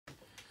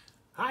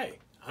Hi,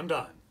 I'm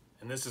Don,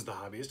 and this is the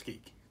Hobbyist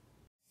Geek.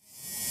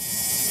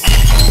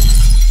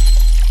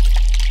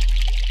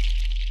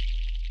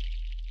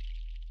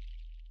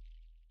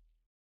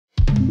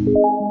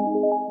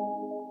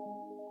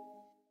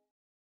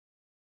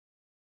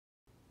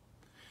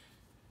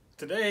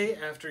 Today,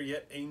 after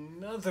yet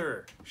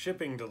another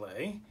shipping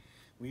delay,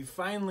 we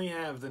finally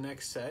have the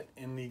next set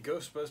in the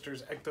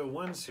Ghostbusters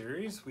Ecto-1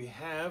 series. We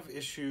have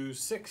issue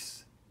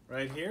 6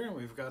 right here.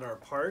 We've got our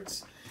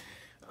parts.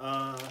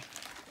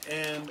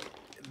 And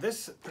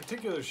this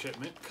particular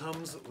shipment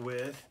comes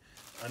with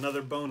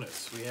another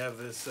bonus. We have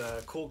this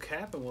cool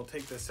cap, and we'll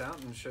take this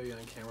out and show you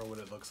on camera what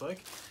it looks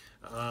like.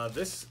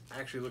 This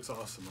actually looks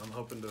awesome. I'm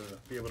hoping to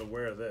be able to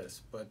wear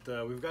this, but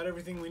we've got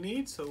everything we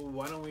need, so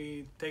why don't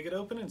we take it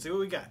open and see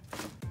what we got.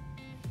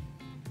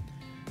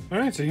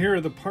 Alright, so here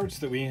are the parts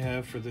that we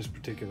have for this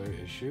particular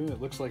issue. It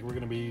looks like we're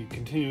going to be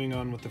continuing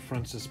on with the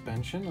front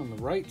suspension. On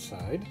the right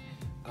side,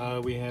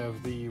 we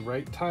have the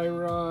right tie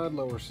rod,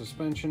 lower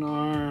suspension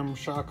arm,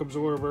 shock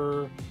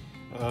absorber.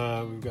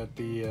 We've got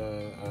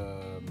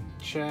the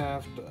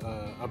shaft,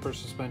 upper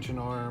suspension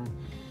arm,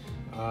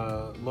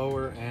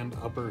 lower and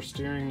upper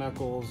steering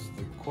knuckles,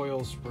 the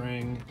coil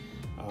spring,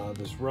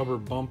 this rubber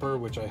bumper,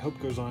 which I hope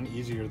goes on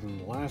easier than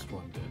the last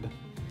one did,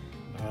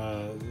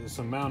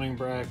 some mounting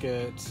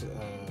brackets,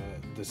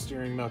 the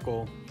steering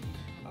knuckle,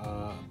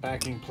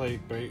 backing plate,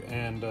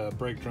 and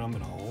brake drum,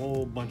 and a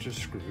whole bunch of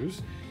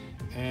screws.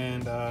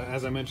 And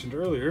as I mentioned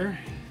earlier,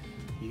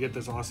 you get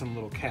this awesome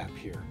little cap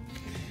here.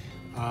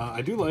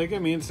 I do like it. I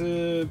mean, it's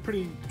a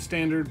pretty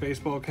standard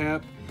baseball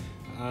cap,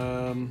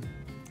 kind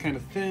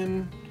of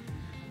thin.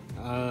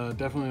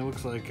 Definitely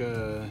looks like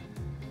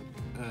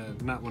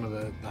not one of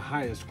the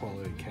highest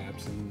quality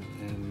caps,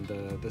 and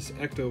this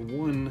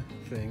Ecto-1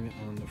 thing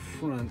on the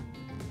front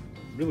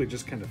really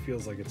just kind of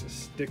feels like it's a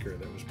sticker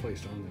that was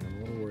placed on there. I'm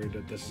a little worried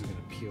that this is going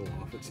to peel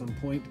off at some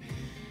point.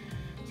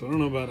 So I don't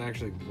know about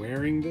actually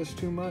wearing this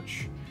too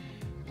much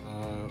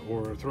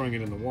or throwing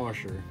it in the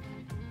washer,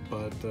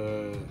 but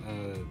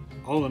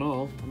all in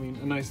all, I mean,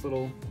 a nice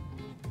little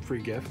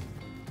free gift.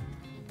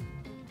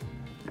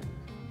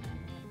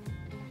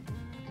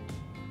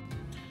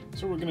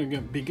 So we're going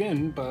to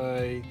begin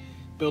by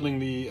building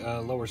the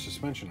lower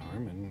suspension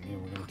arm, and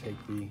we're going to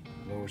take the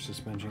lower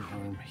suspension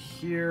arm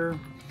here,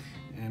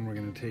 and we're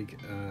going to take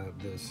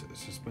this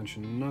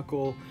suspension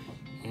knuckle,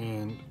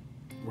 and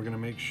we're going to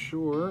make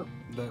sure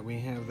that we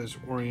have this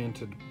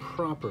oriented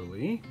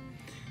properly.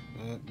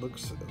 It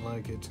looks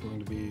like it's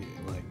going to be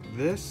like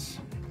this,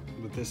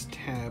 with this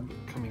tab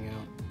coming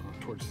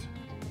out towards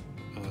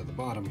the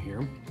bottom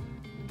here,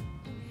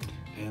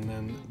 and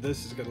then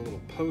this has got a little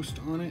post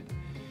on it.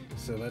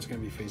 So that's going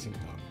to be facing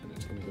up, and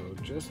it's going to go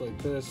just like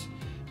this,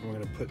 and we're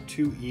going to put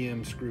 2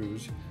 EM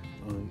screws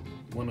on,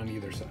 one on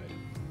either side.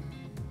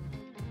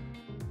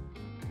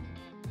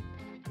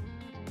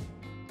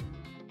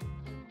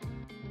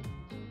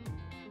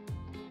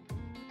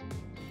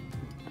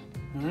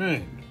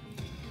 Alright,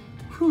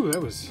 whew,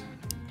 that was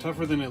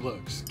tougher than it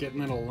looks, getting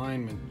that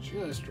alignment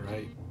just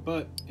right,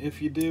 but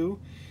if you do,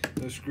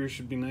 those screws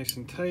should be nice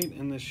and tight,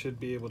 and this should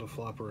be able to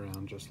flop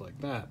around just like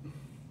that.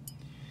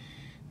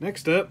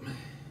 Next up,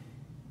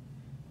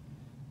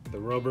 the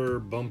rubber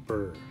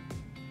bumper,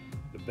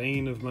 the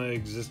bane of my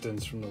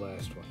existence from the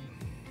last one.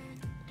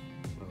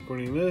 Well,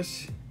 according to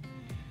this,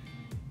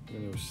 I'm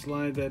going to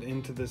slide that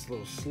into this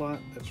little slot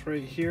that's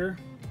right here,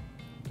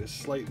 just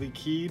slightly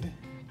keyed.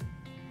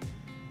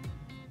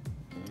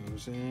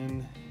 Goes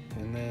in,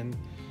 and then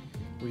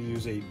we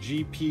use a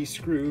GP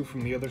screw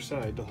from the other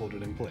side to hold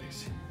it in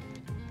place.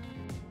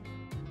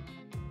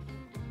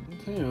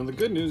 Okay, well, the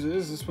good news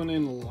is this went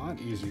in a lot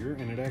easier,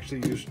 and it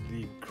actually used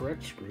the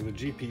correct screw, the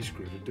GP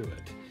screw, to do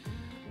it.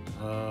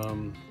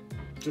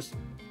 Just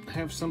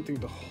have something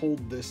to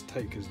hold this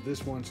tight, because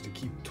this wants to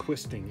keep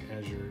twisting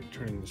as you're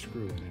turning the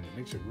screw in, and it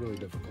makes it really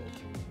difficult.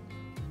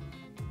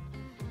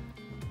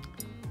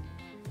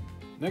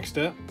 Next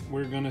up,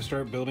 we're going to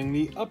start building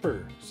the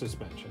upper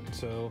suspension.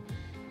 So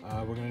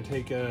we're going to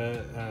take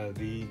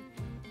the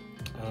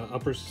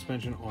upper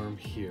suspension arm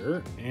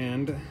here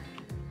and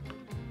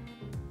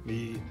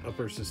the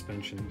upper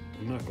suspension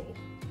knuckle.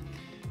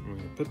 We're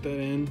going to put that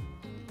in,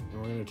 and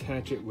we're going to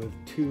attach it with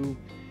 2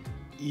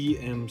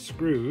 EM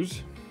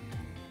screws.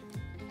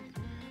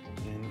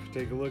 And if you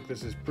take a look,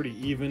 this is pretty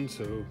even,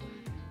 so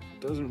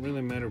it doesn't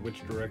really matter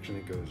which direction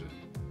it goes in.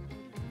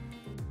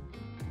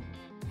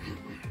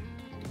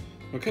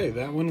 Okay,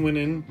 that one went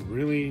in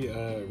really,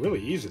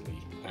 really easily,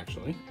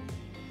 actually.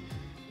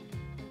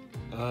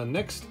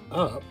 Next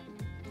up,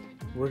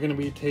 we're going to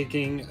be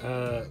taking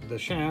the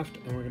shaft,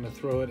 and we're going to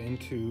throw it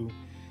into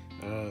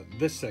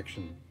this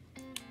section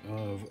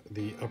of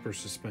the upper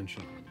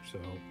suspension arm. So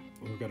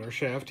we've got our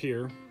shaft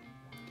here.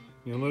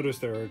 You'll notice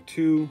there are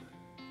 2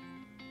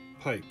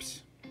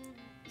 pipes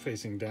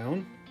facing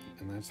down,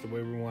 and that's the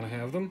way we want to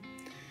have them.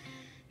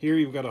 Here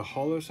you've got a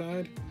hollow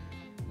side,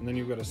 and then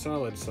you've got a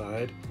solid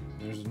side.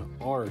 There's an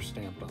R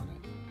stamped on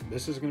it.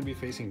 This is going to be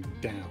facing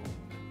down.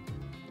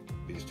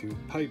 These 2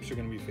 pipes are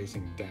going to be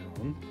facing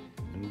down,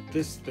 and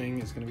this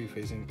thing is going to be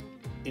facing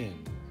in,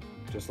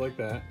 just like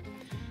that,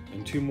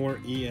 and 2 more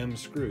EM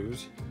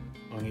screws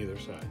on either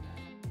side.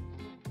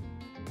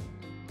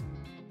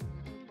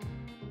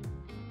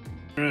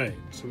 Alright,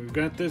 so we've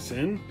got this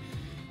in.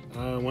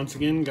 Once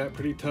again, got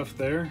pretty tough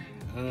there,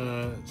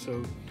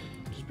 so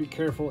just be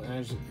careful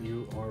as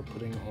you are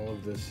putting all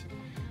of this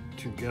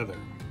together.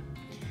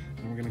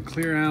 And we're going to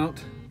clear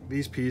out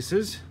these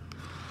pieces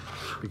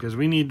because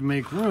we need to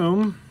make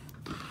room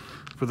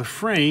for the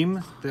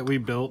frame that we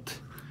built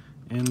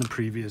in the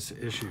previous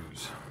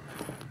issues.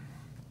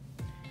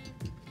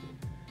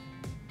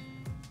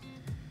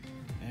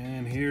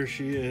 And here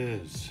she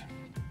is.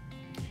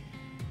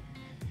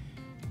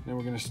 Now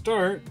we're going to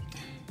start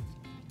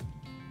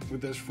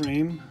with this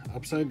frame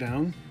upside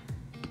down,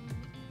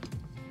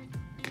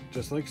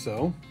 just like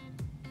so.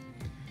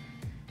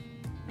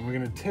 And we're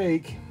going to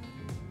take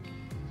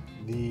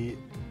the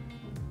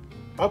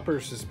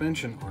upper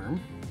suspension arm,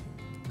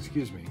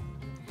 excuse me,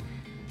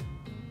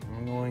 and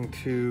we're going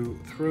to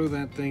throw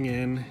that thing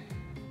in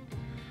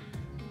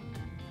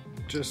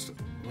just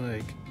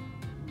like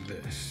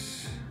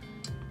this.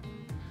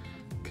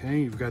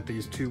 Okay, you've got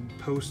these 2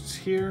 posts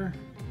here.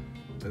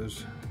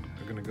 Those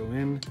are going to go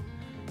in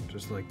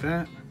just like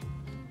that.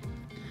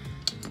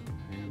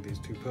 And these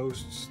 2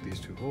 posts, these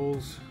 2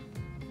 holes,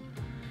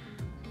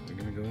 they're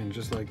going to go in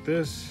just like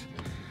this.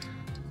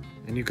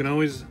 And you can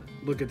always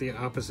look at the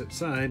opposite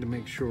side to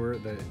make sure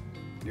that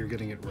you're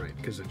getting it right,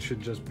 because it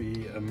should just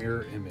be a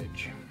mirror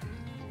image.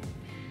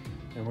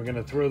 And we're going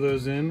to throw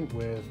those in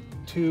with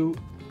 2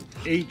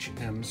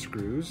 HM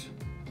screws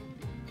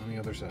on the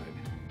other side.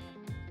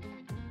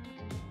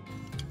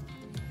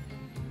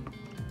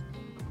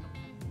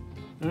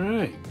 All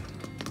right,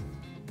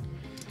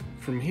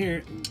 from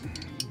here,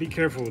 be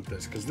careful with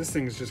this because this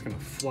thing is just going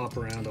to flop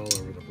around all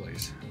over the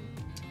place.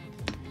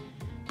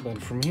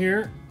 But from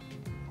here,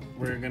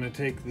 we're going to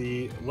take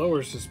the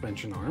lower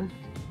suspension arm.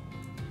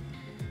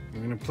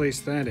 We're going to place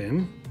that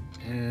in,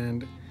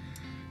 and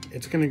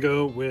it's going to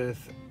go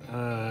with,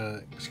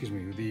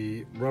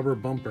 the rubber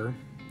bumper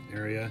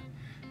area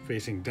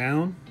facing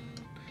down.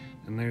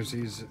 And there's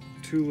these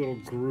 2 little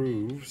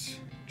grooves,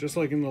 just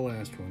like in the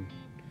last one,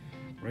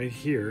 right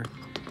here,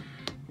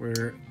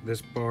 where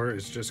this bar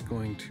is just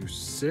going to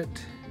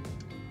sit,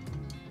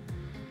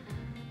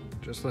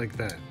 just like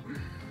that.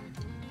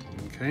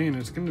 Okay, and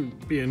it's going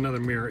to be another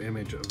mirror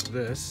image of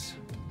this.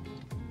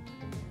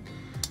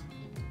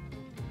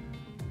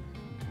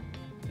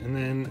 And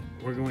then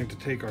we're going to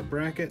take our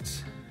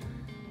brackets,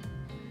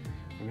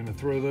 we're going to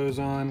throw those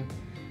on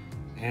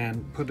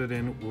and put it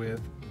in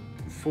with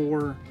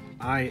 4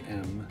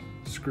 IM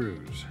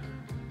screws.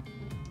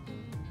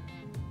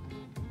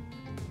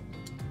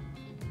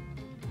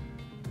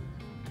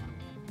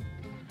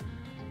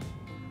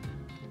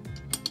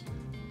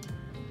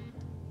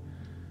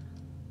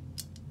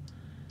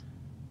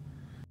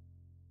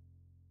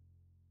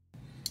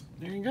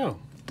 There you go,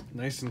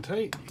 nice and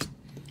tight.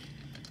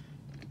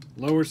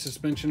 Lower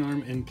suspension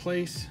arm in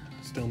place,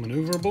 still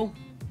maneuverable.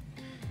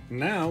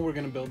 Now we're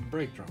going to build the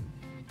brake drum.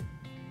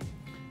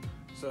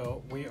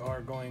 So we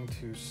are going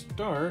to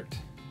start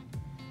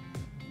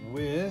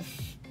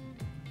with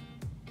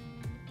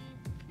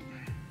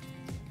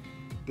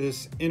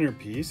this inner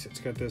piece. It's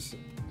got this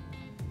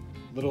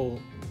little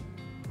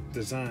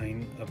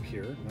design up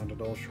here, not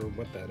at all sure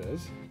what that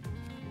is.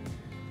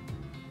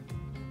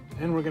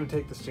 And we're going to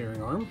take the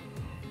steering arm.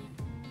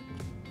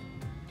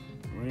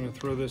 We're going to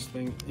throw this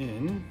thing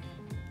in.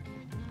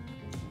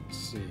 Let's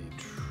see.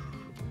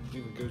 I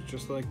think it goes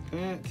just like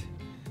that.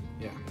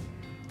 Yeah.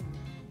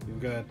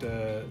 You've got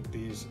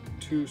these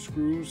 2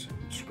 screw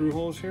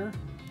holes here,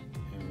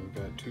 and we've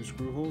got 2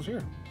 screw holes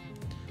here.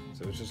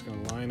 So it's just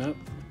going to line up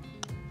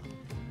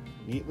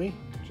neatly,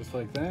 just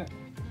like that.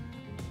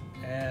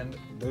 And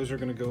those are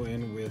going to go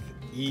in with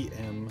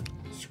EM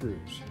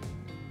screws.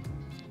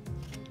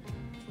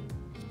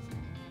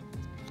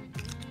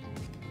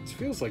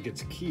 Feels like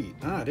it's keyed.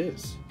 Ah, it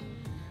is.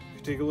 If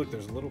you take a look,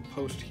 there's a little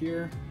post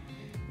here,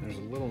 and there's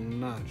a little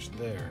notch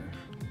there.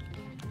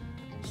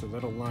 So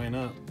that'll line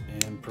up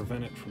and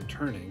prevent it from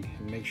turning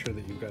and make sure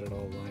that you've got it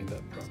all lined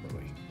up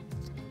properly.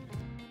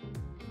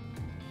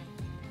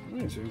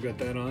 Alright, so we've got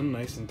that on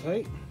nice and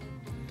tight.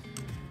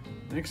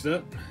 Next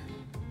up,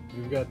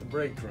 we've got the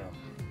brake drum.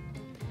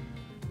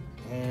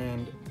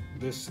 And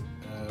this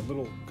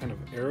little kind of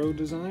arrow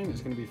design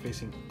is going to be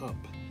facing up,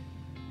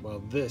 while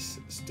this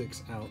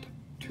sticks out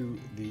to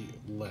the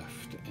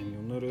left. And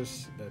you'll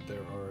notice that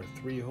there are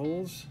 3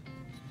 holes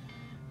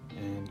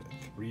and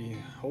 3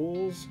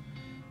 holes,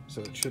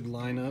 so it should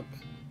line up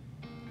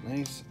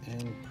nice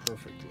and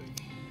perfectly,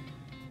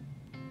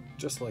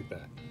 just like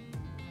that.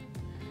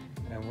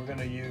 And we're going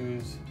to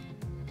use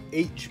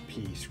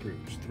HP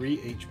screws, 3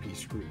 HP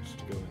screws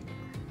to go in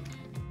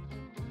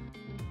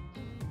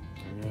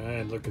there.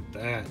 Alright, look at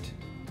that.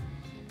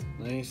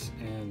 Nice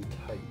and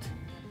tight.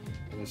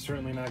 And it's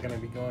certainly not going to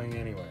be going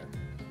anywhere.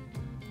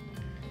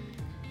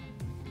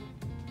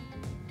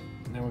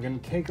 Now we're going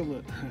to take a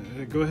look,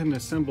 go ahead and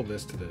assemble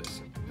this to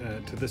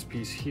this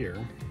piece here.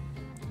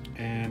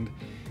 And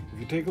if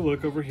you take a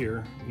look over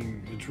here,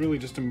 it's really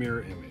just a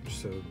mirror image.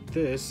 So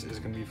this is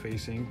going to be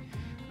facing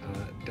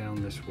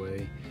down this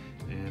way,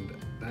 and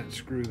that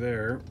screw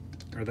there,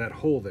 or that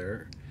hole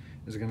there,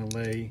 is going to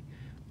lay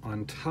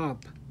on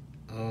top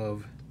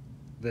of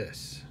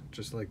this,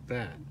 just like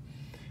that.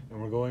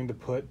 And we're going to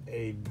put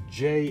a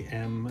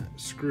JM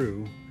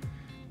screw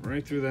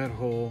right through that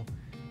hole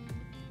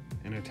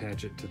and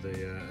attach it to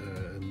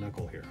the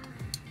knuckle here.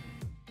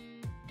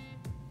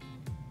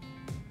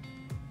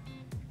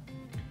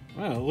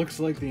 Well, it looks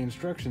like the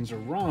instructions are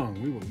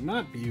wrong. We will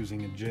not be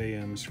using a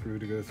JM screw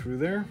to go through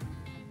there.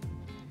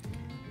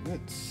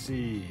 Let's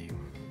see.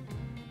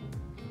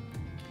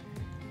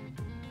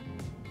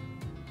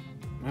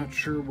 Not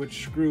sure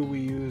which screw we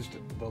used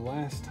the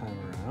last time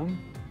around.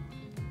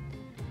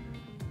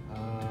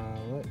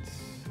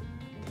 Let's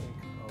take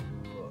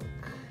a look.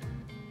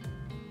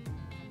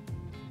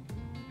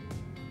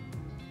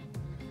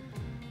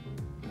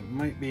 It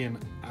might be an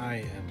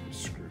IM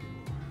screw.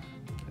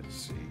 Let's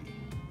see.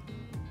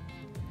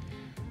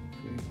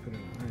 We put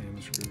an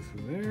IM screw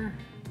through there.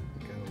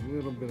 Got a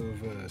little bit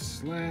of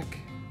slack.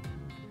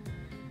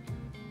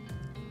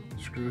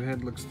 Screw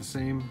head looks the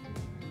same.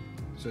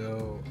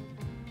 So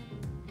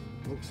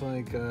looks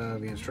like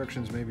the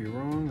instructions may be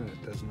wrong.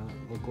 It does not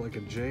look like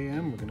a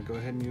JM. We're going to go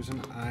ahead and use an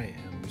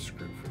IM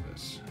screw for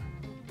this.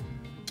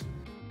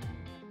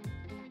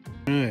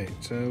 Alright,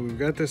 so we've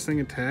got this thing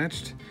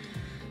attached.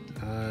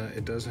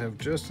 It does have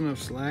just enough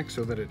slack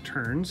so that it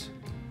turns.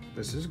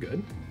 This is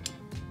good.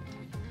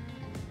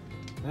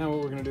 Now what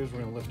we're going to do is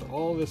we're going to lift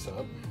all this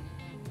up.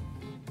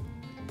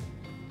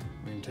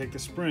 We're going to take the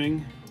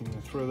spring and I'm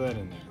going to throw that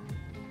in there.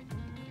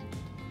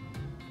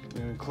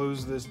 We're going to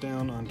close this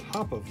down on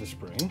top of the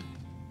spring.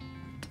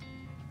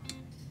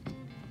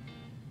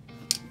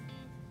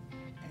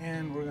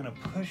 And we're going to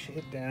push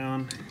it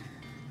down,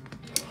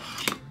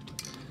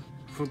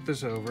 flip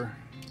this over,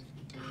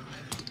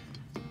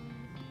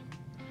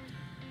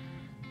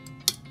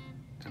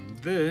 and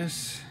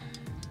this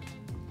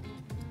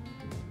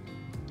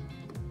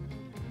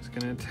is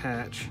going to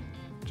attach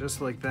just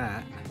like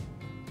that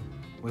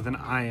with an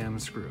IM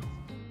screw.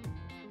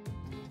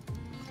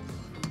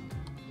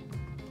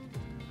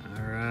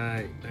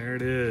 Alright, there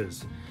it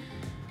is.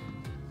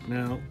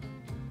 Now,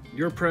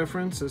 your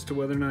preference as to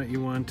whether or not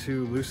you want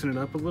to loosen it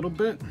up a little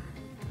bit.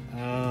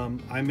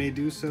 I may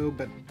do so,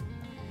 but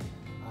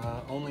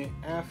only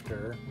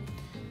after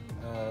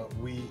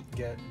we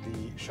get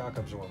the shock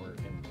absorber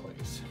in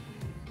place.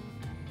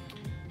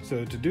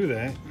 So to do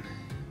that,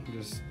 you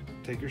just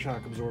take your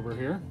shock absorber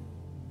here.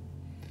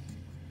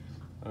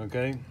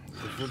 Okay, you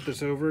flip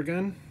this over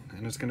again,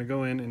 and it's going to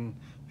go in, and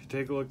if you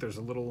take a look, there's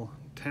a little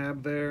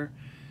tab there.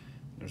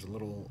 There's a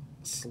little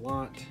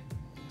slot,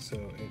 so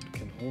it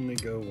can only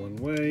go one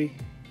way.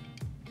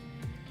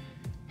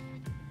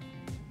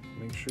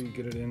 Make sure you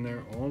get it in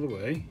there all the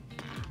way.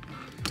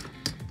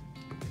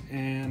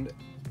 And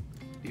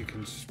you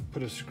can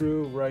put a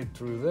screw right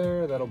through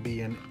there. That'll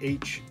be an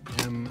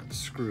HM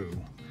screw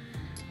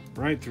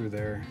right through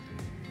there.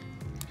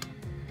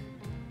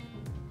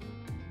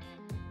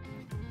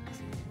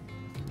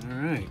 All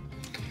right,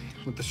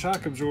 with the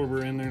shock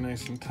absorber in there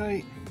nice and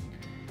tight,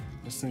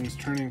 this thing's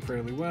turning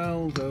fairly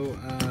well, though,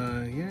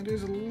 yeah, it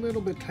is a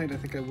little bit tight. I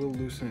think I will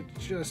loosen it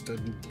just a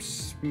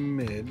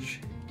smidge.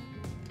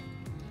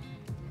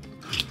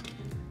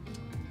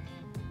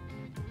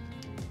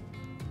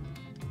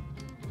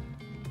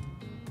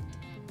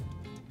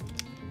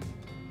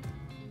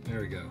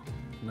 There we go.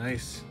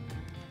 Nice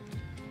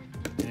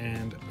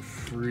and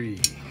free.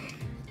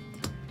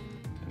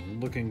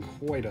 And looking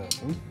quite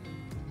awesome.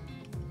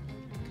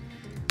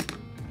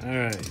 All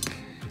right.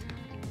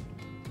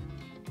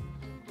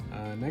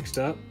 Next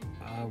up,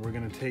 we're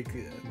going to take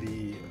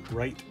the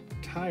right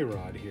tie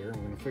rod here.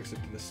 We're going to fix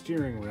it to the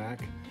steering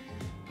rack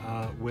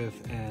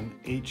with an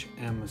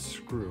HM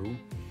screw.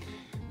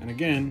 And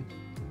again,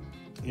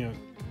 you know,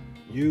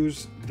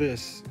 use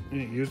this.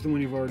 Use the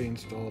one you've already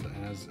installed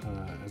as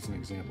an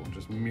example.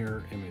 Just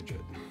mirror image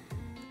it.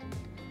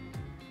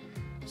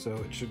 So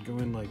it should go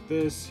in like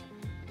this.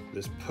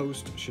 This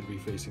post should be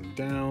facing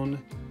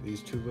down.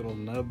 These two little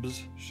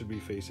nubs should be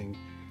facing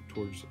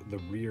towards the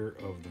rear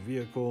of the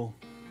vehicle.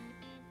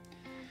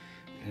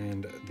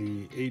 And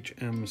the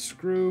HM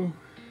screw,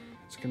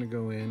 it's going to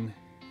go in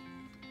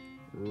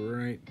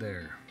right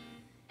there.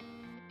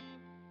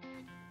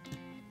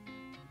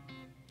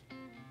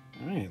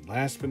 All right,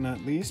 last but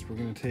not least, we're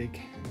going to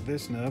take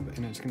this nub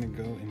and it's going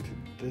to go into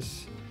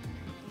this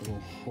little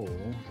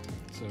hole.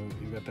 So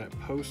you've got that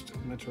post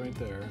that's right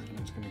there, and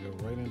it's going to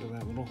go right into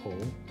that little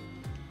hole.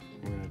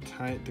 We're going to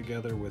tie it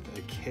together with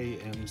a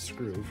KM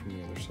screw from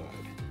the other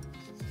side.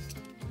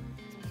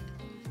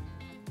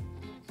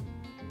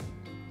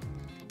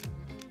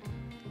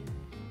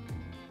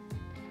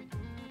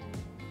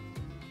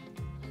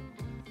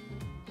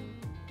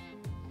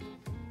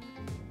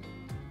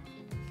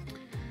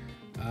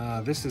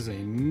 This is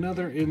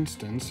another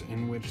instance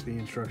in which the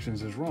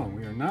instructions is wrong.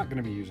 We are not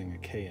going to be using a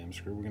KM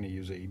screw. We're going to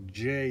use a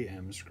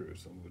JM screw.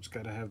 So it's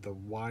got to have the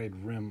wide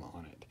rim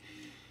on it.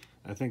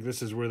 I think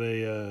this is where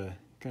they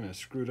kind of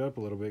screwed up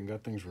a little bit and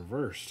got things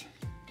reversed.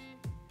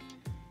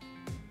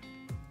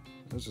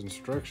 Those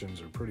instructions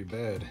are pretty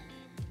bad.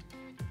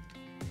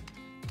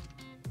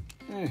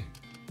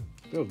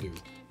 They'll do.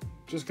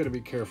 Just got to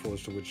be careful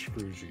as to which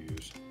screws you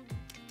use.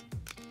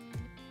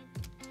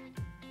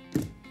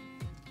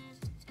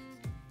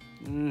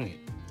 Alright,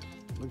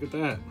 look at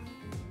that.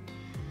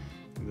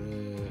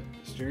 The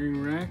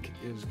steering rack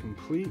is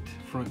complete.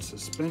 Front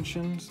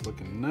suspension's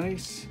looking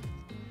nice.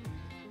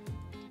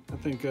 I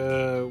think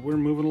we're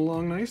moving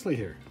along nicely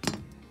here.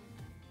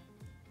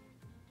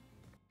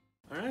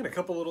 Alright, a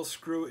couple little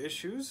screw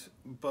issues,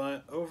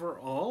 but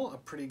overall a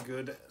pretty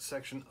good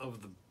section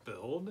of the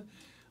build.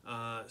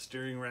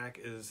 Steering rack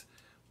is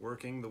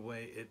working the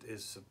way it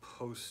is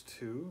supposed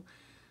to.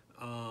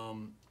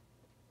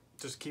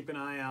 Just keep an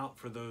eye out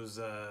for those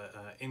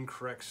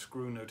incorrect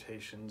screw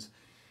notations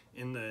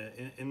in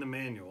the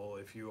manual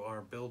if you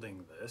are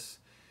building this.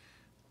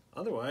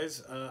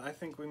 Otherwise, I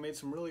think we made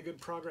some really good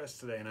progress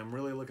today, and I'm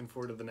really looking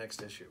forward to the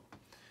next issue.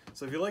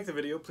 So if you like the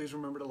video, please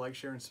remember to like,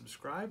 share, and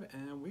subscribe,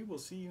 and we will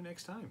see you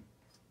next time.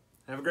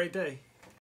 Have a great day.